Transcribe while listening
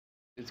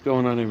What's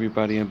going on,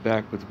 everybody? I'm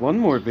back with one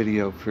more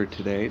video for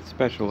today,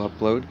 special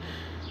upload.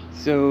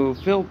 So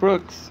Phil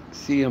Brooks,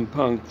 CM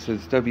Punk, says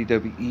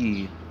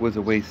WWE was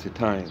a waste of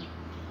time.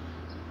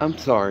 I'm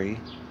sorry.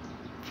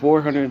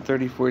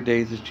 434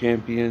 days as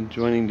champion,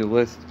 joining the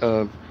list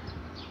of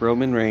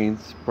Roman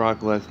Reigns, Brock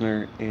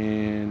Lesnar,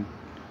 and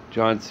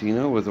John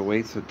Cena was a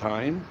waste of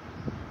time.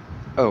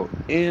 Oh,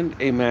 and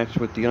a match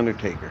with The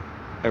Undertaker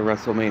at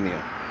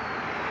WrestleMania.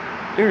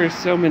 There are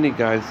so many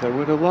guys that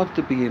would have loved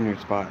to be in your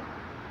spot.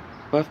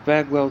 Buff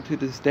Bagwell to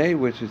this day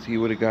wishes he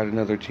would have got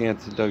another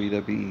chance in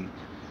WWE.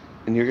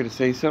 And you're going to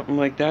say something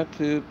like that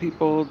to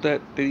people that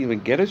didn't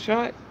even get a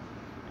shot?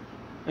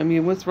 I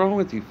mean, what's wrong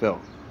with you,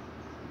 Phil?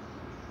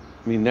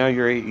 I mean, now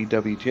you're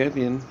AEW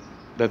champion.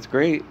 That's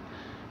great.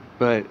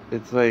 But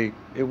it's like,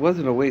 it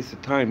wasn't a waste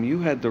of time. You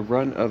had the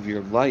run of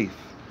your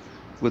life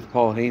with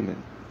Paul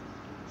Heyman.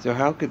 So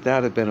how could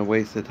that have been a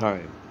waste of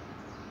time?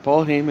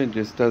 Paul Heyman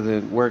just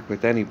doesn't work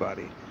with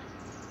anybody.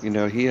 You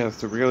know, he has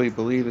to really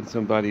believe in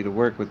somebody to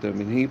work with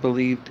them, and he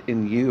believed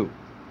in you.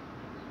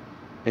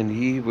 And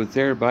he was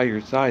there by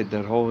your side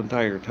that whole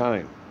entire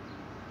time.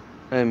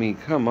 I mean,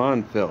 come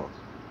on, Phil.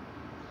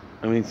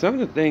 I mean, some of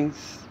the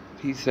things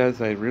he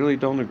says I really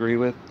don't agree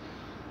with.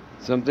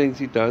 Some things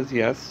he does,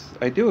 yes,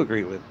 I do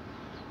agree with.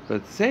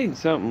 But saying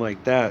something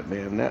like that,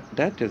 man,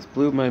 that just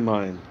blew my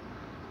mind.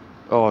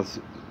 Oh,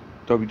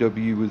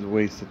 WWE was a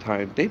waste of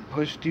time. They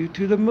pushed you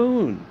to the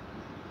moon.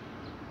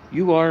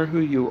 You are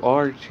who you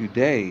are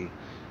today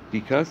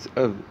because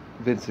of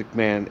Vince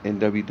McMahon and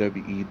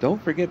WWE.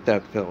 Don't forget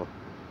that, Phil.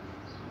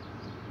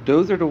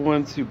 Those are the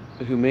ones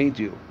who made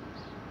you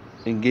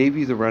and gave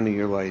you the run of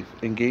your life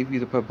and gave you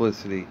the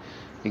publicity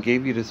and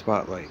gave you the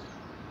spotlight.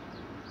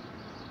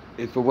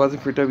 If it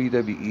wasn't for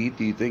WWE,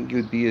 do you think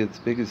you'd be as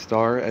big a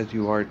star as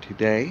you are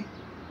today?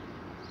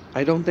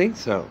 I don't think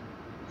so.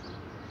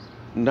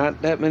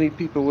 Not that many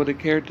people would have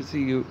cared to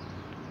see you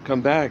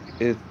come back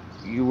if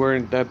you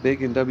weren't that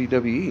big in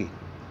WWE.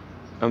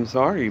 I'm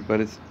sorry,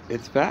 but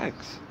it's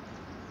facts.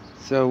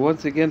 So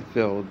once again,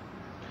 Phil,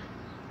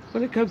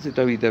 when it comes to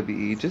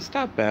WWE, just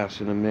stop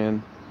bashing them,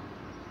 man.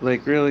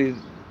 Like, really,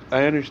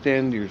 I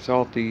understand you're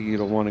salty, you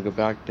don't want to go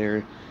back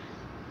there,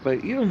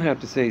 but you don't have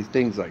to say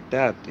things like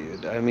that,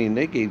 dude. I mean,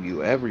 they gave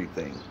you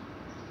everything.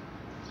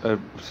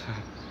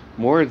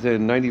 More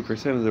than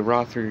 90% of the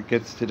roster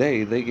gets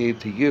today, they gave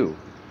to you.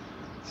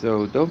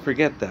 So don't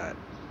forget that.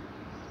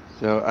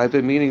 So I've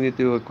been meaning to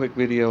do a quick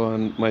video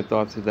on my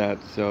thoughts of that,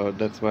 so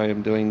that's why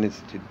I'm doing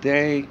this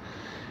today.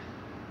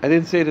 I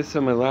didn't say this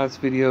on my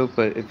last video,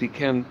 but if you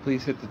can,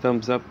 please hit the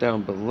thumbs up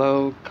down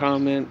below,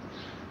 comment,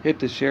 hit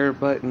the share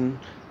button,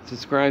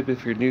 subscribe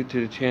if you're new to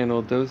the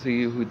channel. Those of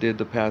you who did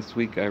the past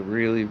week, I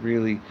really,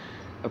 really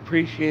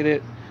appreciate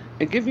it.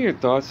 And give me your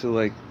thoughts of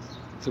like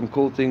some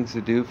cool things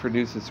to do for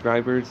new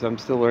subscribers. I'm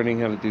still learning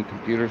how to do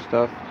computer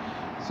stuff,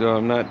 so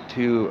I'm not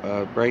too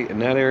bright in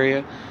that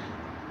area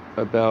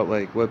about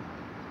like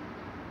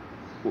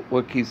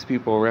what keeps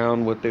people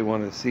around, what they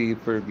want to see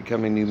for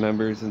becoming new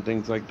members and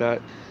things like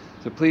that.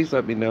 So please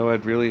let me know.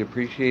 I'd really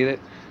appreciate it,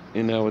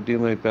 and I will do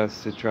my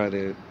best to try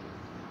to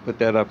put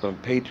that up on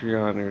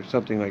Patreon or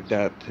something like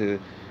that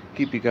to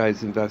keep you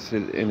guys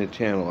invested in the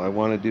channel. I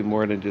want to do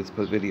more than just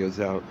put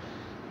videos out,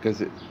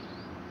 because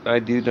I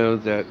do know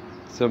that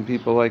some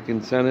people like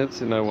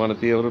incentives, and I want to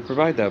be able to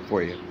provide that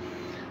for you.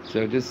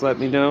 So just let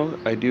me know.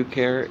 I do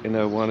care, and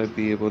I want to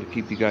be able to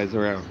keep you guys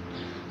around.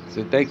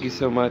 So thank you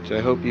so much.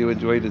 I hope you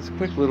enjoyed this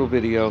quick little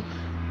video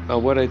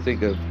on what I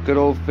think of good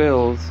old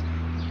Phil's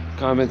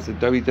comments that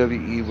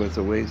WWE was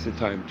a waste of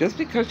time. Just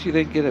because you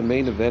didn't get a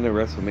main event at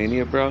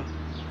WrestleMania, bro,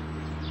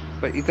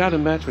 but you got a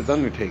match with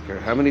Undertaker.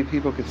 How many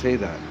people could say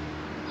that?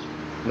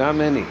 Not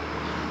many.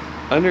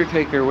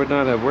 Undertaker would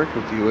not have worked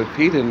with you if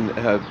he didn't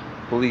have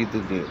believed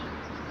in you.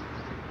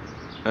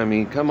 I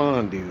mean, come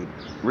on, dude.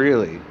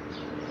 Really?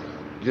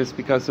 Just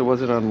because it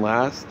wasn't on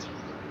last?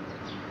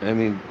 I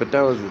mean, but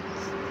that was a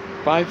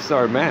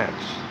 5-star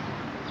match,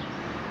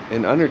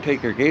 and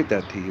Undertaker gave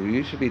that to you.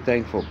 You should be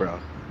thankful, bro.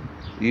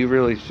 You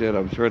really should.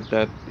 I'm sure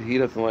that he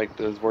doesn't like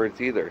those words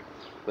either.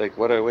 Like,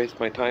 what I waste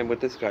my time with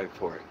this guy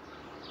for?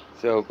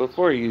 So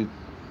before you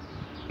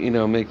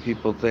make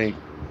people think,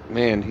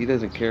 man, he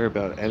doesn't care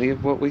about any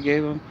of what we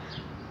gave him,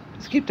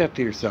 just keep that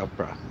to yourself,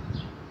 bro.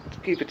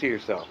 Just keep it to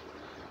yourself.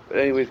 But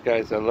anyways,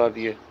 guys, I love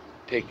you.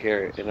 Take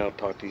care, and I'll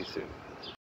talk to you soon.